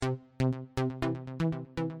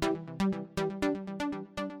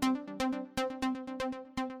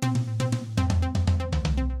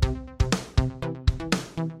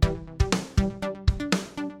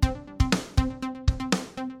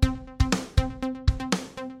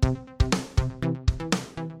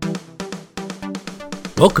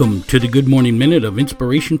Welcome to the Good Morning Minute of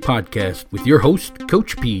Inspiration podcast with your host,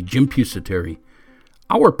 Coach P, Jim Pusateri.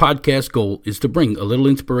 Our podcast goal is to bring a little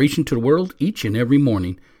inspiration to the world each and every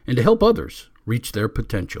morning and to help others reach their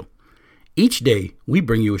potential. Each day, we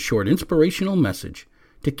bring you a short inspirational message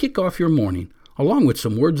to kick off your morning, along with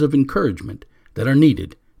some words of encouragement that are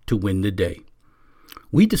needed to win the day.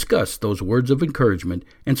 We discuss those words of encouragement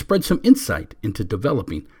and spread some insight into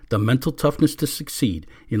developing the mental toughness to succeed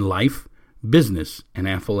in life, business, and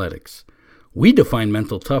athletics. We define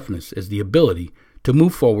mental toughness as the ability to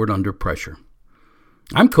move forward under pressure.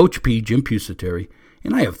 I'm Coach P, Jim Pusateri,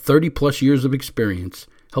 and I have 30 plus years of experience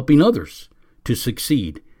helping others to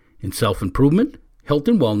succeed in self-improvement, health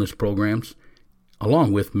and wellness programs,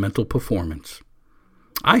 along with mental performance.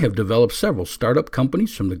 I have developed several startup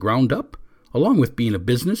companies from the ground up, along with being a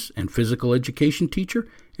business and physical education teacher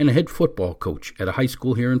and a head football coach at a high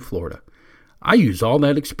school here in Florida. I use all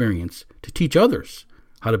that experience to teach others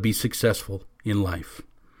how to be successful in life.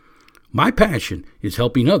 My passion is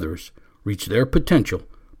helping others reach their potential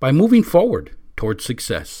by moving forward towards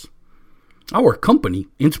success. Our company,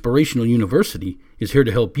 Inspirational University, is here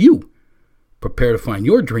to help you prepare to find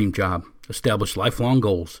your dream job, establish lifelong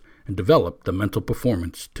goals, and develop the mental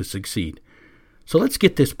performance to succeed. So let's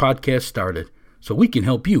get this podcast started so we can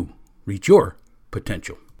help you reach your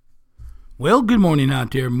potential. Well, good morning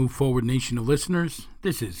out there, Move Forward Nation of listeners.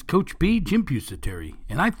 This is Coach P, Jim Pusateri,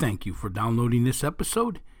 and I thank you for downloading this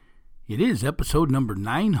episode. It is episode number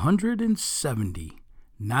 970.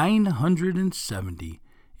 970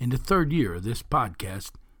 in the third year of this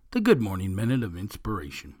podcast, the Good Morning Minute of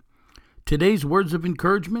Inspiration. Today's words of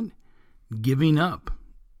encouragement: giving up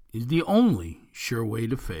is the only sure way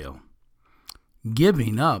to fail.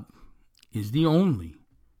 Giving up is the only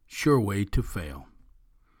sure way to fail.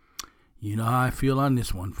 You know how I feel on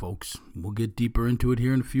this one, folks. We'll get deeper into it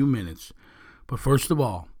here in a few minutes. But first of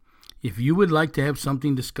all, if you would like to have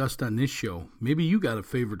something discussed on this show, maybe you got a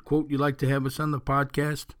favorite quote you'd like to have us on the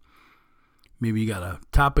podcast, maybe you got a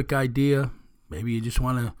topic idea, maybe you just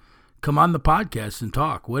want to come on the podcast and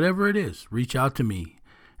talk, whatever it is, reach out to me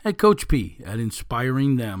at Coach P at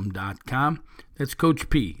inspiringthem.com. That's Coach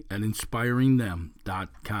P at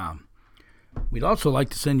inspiringthem.com. We'd also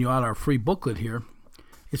like to send you out our free booklet here.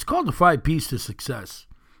 It's called The 5 Ps to Success,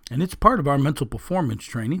 and it's part of our mental performance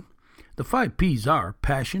training. The 5 Ps are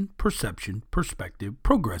passion, perception, perspective,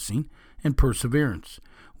 progressing, and perseverance.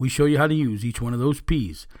 We show you how to use each one of those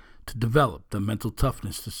Ps to develop the mental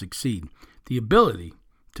toughness to succeed, the ability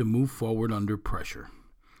to move forward under pressure.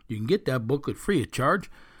 You can get that booklet free of charge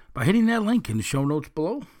by hitting that link in the show notes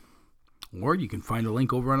below, or you can find a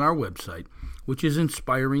link over on our website, which is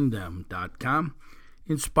inspiringthem.com,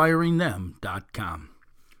 inspiringthem.com.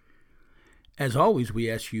 As always,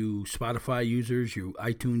 we ask you Spotify users, you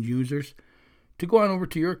iTunes users, to go on over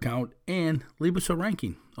to your account and leave us a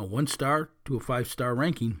ranking, a 1-star to a 5-star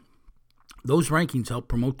ranking. Those rankings help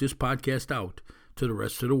promote this podcast out to the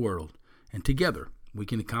rest of the world, and together we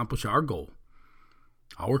can accomplish our goal,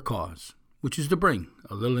 our cause, which is to bring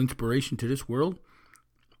a little inspiration to this world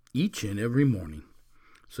each and every morning.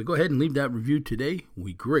 So go ahead and leave that review today.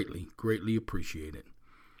 We greatly, greatly appreciate it.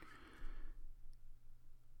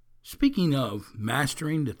 Speaking of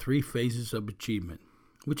mastering the 3 phases of achievement,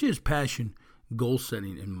 which is passion, goal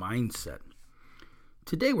setting, and mindset,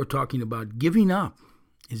 today we're talking about giving up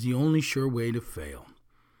is the only sure way to fail.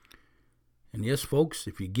 And yes, folks,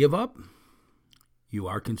 if you give up, you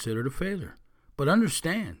are considered a failure. But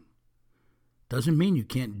understand, doesn't mean you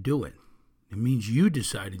can't do it. It means you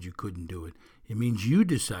decided you couldn't do it. It means you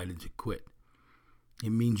decided to quit.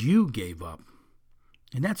 It means you gave up.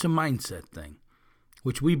 And that's a mindset thing,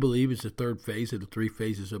 which we believe is the 3rd phase of the 3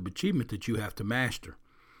 phases of achievement that you have to master.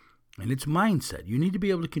 And it's mindset. You need to be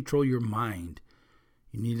able to control your mind.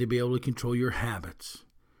 You need to be able to control your habits.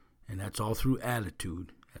 And that's all through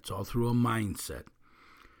attitude. That's all through a mindset.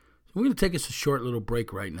 So we're going to take us a short little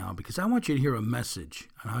break right now because I want you to hear a message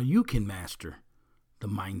on how you can master the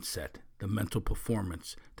mindset, the mental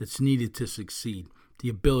performance that's needed to succeed, the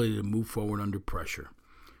ability to move forward under pressure.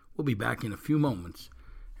 We'll be back in a few moments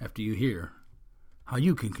after you hear how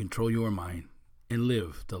you can control your mind and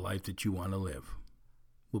live the life that you want to live.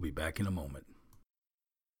 We'll be back in a moment.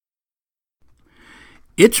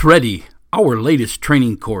 It's ready, our latest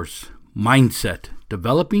training course, Mindset,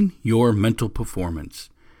 Developing Your Mental Performance.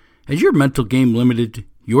 Has your mental game limited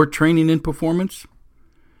your training and performance?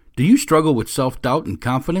 Do you struggle with self-doubt and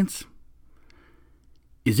confidence?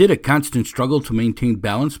 Is it a constant struggle to maintain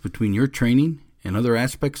balance between your training and other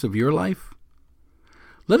aspects of your life?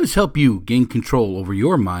 Let us help you gain control over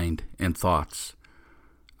your mind and thoughts.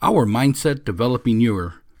 Our Mindset Developing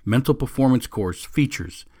Your mental performance course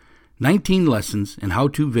features 19 lessons and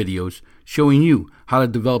how-to videos showing you how to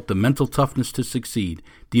develop the mental toughness to succeed,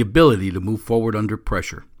 the ability to move forward under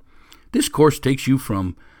pressure. This course takes you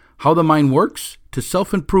from how the mind works to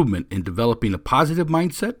self-improvement in developing a positive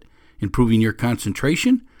mindset, improving your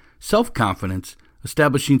concentration, self-confidence,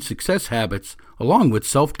 establishing success habits, along with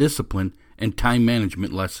self-discipline and time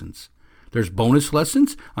management lessons. There's bonus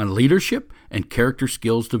lessons on leadership and character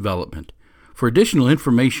skills development. For additional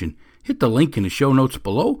information, hit the link in the show notes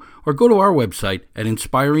below or go to our website at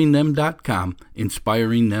inspiringthem.com,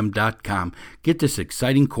 inspiringthem.com. Get this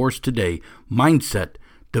exciting course today, Mindset,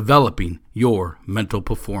 Developing Your Mental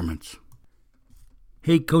Performance.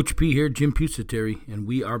 Hey, Coach P here, Jim Pusateri, and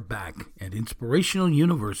we are back at Inspirational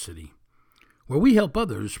University, where we help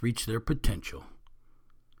others reach their potential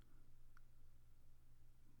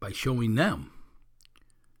by showing them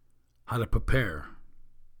how to prepare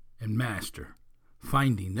and master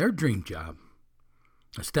finding their dream job,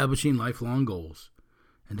 establishing lifelong goals,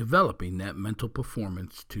 and developing that mental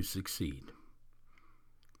performance to succeed.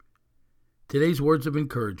 Today's words of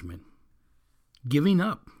encouragement: giving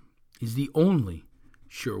up is the only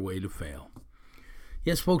sure way to fail.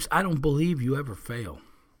 Yes, folks, I don't believe you ever fail.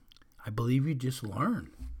 I believe you just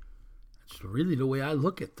learn. That's really the way I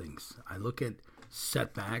look at things. I look at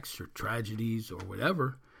setbacks or tragedies or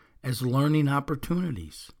whatever as learning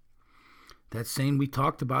opportunities. That saying we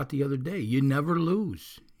talked about the other day, you never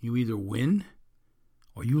lose. You either win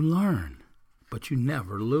or you learn, but you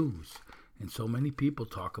never lose. And so many people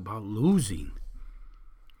talk about losing.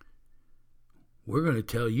 We're going to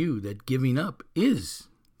tell you that giving up is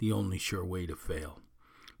the only sure way to fail.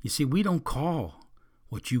 You see, we don't call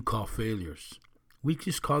what you call failures. We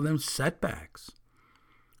just call them setbacks.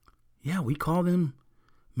 Yeah, we call them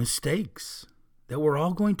mistakes that we're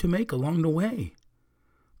all going to make along the way.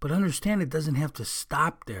 But understand, it doesn't have to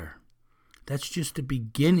stop there. That's just the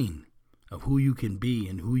beginning of who you can be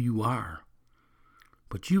and who you are.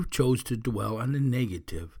 But you chose to dwell on the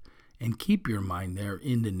negative and keep your mind there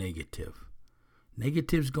in the negative.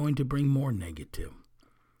 Negative's going to bring more negative.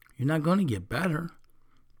 You're not going to get better.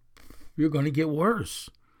 You're going to get worse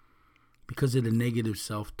because of the negative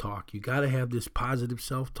self-talk. You got to have this positive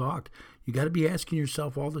self-talk. You got to be asking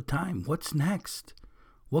yourself all the time, what's next?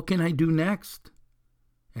 What can I do next?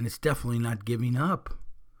 And it's definitely not giving up.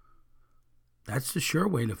 That's the sure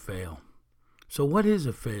way to fail. So what is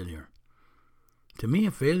a failure? To me,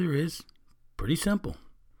 a failure is pretty simple.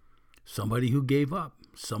 Somebody who gave up,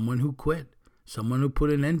 someone who quit, someone who put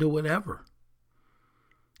an end to whatever.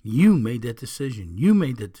 You made that decision. You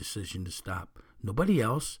made that decision to stop. Nobody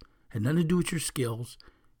else. Had nothing to do with your skills.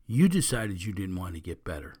 You decided you didn't want to get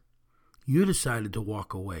better. You decided to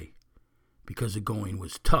walk away because the going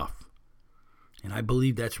was tough. And I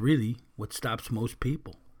believe that's really what stops most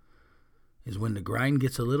people, is when the grind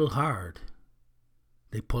gets a little hard,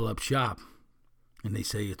 they pull up shop and they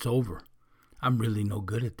say, it's over. I'm really no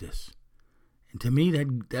good at this. And to me,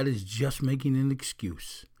 that is just making an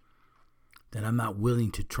excuse that I'm not willing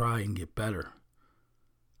to try and get better.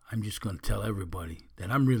 I'm just going to tell everybody that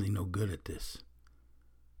I'm really no good at this.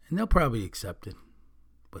 And they'll probably accept it.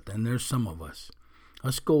 But then there's some of us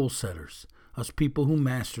goal setters, us people who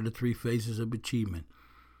master the 3 phases of achievement.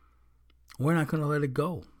 We're not going to let it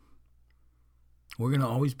go. We're going to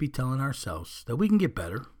always be telling ourselves that we can get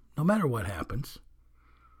better no matter what happens.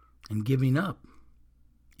 And giving up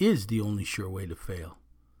is the only sure way to fail.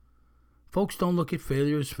 Folks, don't look at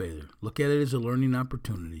failure as failure. Look at it as a learning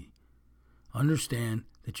opportunity. Understand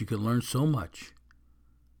that you can learn so much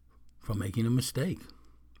from making a mistake,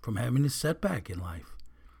 from having a setback in life.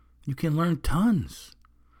 You can learn tons.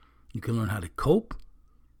 You can learn how to cope.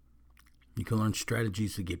 You can learn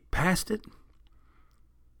strategies to get past it.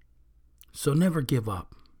 So never give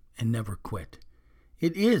up and never quit.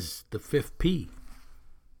 It is the 5th P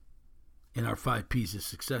in our 5 P's of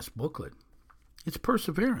Success booklet. It's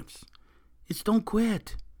perseverance. It's don't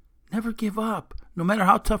quit. Never give up. No matter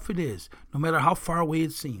how tough it is, no matter how far away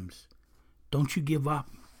it seems, don't you give up,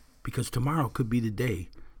 because tomorrow could be the day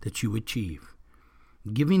that you achieve.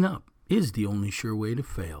 Giving up is the only sure way to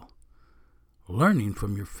fail. Learning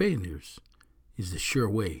from your failures is the sure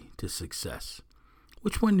way to success.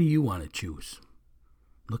 Which one do you want to choose?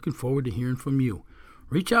 Looking forward to hearing from you.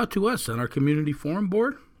 Reach out to us on our community forum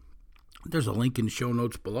board. There's a link in the show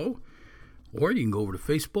notes below. Or you can go over to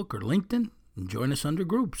Facebook or LinkedIn and join us under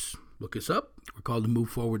groups. Look us up. We're called the Move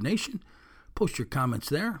Forward Nation. Post your comments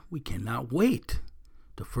there. We cannot wait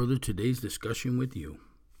to further today's discussion with you.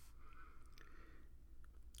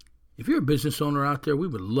 If you're a business owner out there, we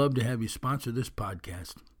would love to have you sponsor this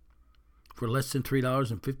podcast. For less than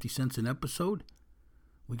 $3.50 an episode,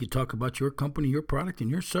 We could talk about your company, your product, and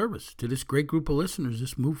your service to this great group of listeners,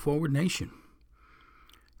 this Move Forward Nation.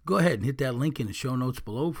 Go ahead and hit that link in the show notes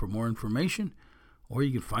below for more information, or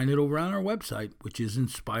you can find it over on our website, which is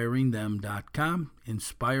inspiringthem.com,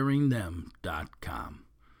 inspiringthem.com.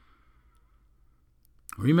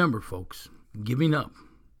 Remember, folks, giving up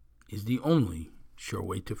is the only sure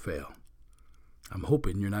way to fail. I'm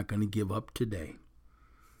hoping you're not going to give up today.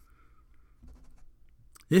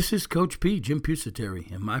 This is Coach P, Jim Pusateri,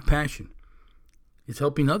 and my passion is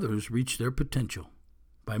helping others reach their potential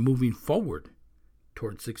by moving forward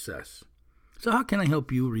toward success. So how can I help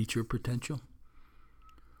you reach your potential?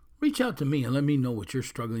 Reach out to me and let me know what you're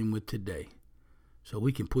struggling with today so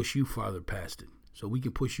we can push you farther past it, so we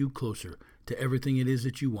can push you closer to everything it is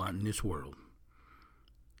that you want in this world.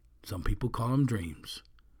 Some people call them dreams,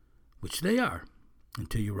 which they are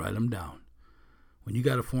until you write them down. When you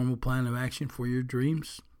got a formal plan of action for your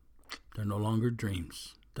dreams, they're no longer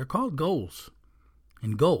dreams. They're called goals,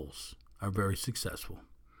 and goals are very successful.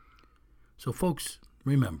 So folks,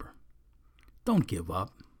 remember, don't give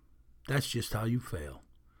up. That's just how you fail.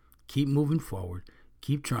 Keep moving forward,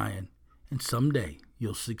 keep trying, and someday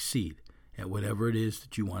you'll succeed at whatever it is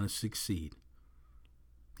that you want to succeed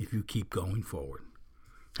if you keep going forward.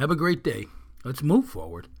 Have a great day. Let's move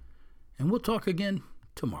forward, and we'll talk again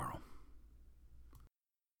tomorrow.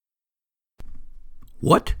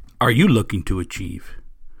 What are you looking to achieve?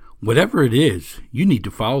 Whatever it is, you need to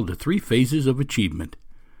follow the 3 phases of achievement.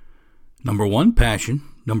 Number 1, passion.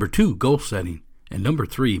 Number 2, goal setting. And number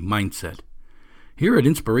 3, mindset. Here at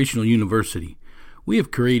Inspirational University, we have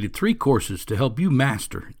created 3 courses to help you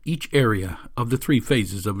master each area of the 3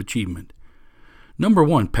 phases of achievement. Number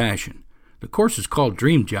 1, passion. The course is called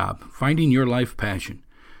Dream Job, Finding Your Life Passion.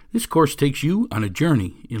 This course takes you on a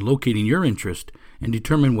journey in locating your interest and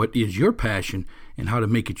determine what is your passion and how to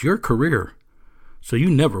make it your career so you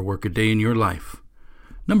never work a day in your life.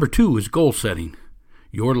 Number 2 is goal setting,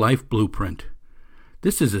 Your Life Blueprint.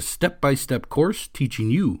 This is a step-by-step course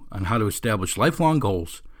teaching you on how to establish lifelong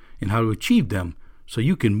goals and how to achieve them so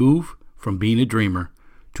you can move from being a dreamer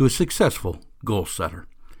to a successful goal setter.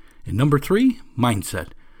 And number 3, mindset,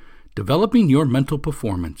 developing your mental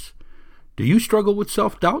performance. Do you struggle with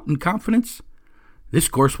self-doubt and confidence? This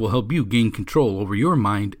course will help you gain control over your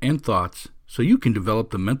mind and thoughts so you can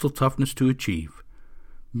develop the mental toughness to achieve.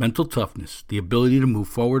 Mental toughness, the ability to move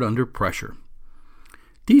forward under pressure.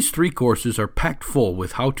 These 3 courses are packed full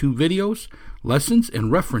with how-to videos, lessons, and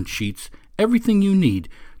reference sheets, everything you need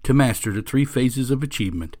to master the 3 phases of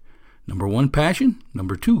achievement. Number 1, passion.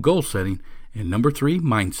 Number 2, goal setting. And number 3,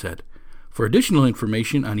 mindset. For additional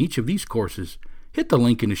information on each of these courses, hit the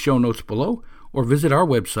link in the show notes below or visit our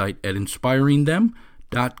website at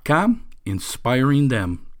inspiringthem.com,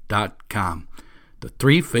 inspiringthem.com. The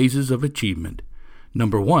 3 phases of achievement.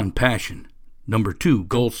 Number 1, passion. Number 2,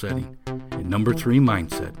 goal setting. And number 3,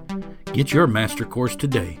 mindset. Get your master course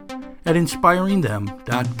today at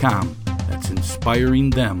inspiringthem.com. That's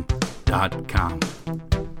inspiringthem.com.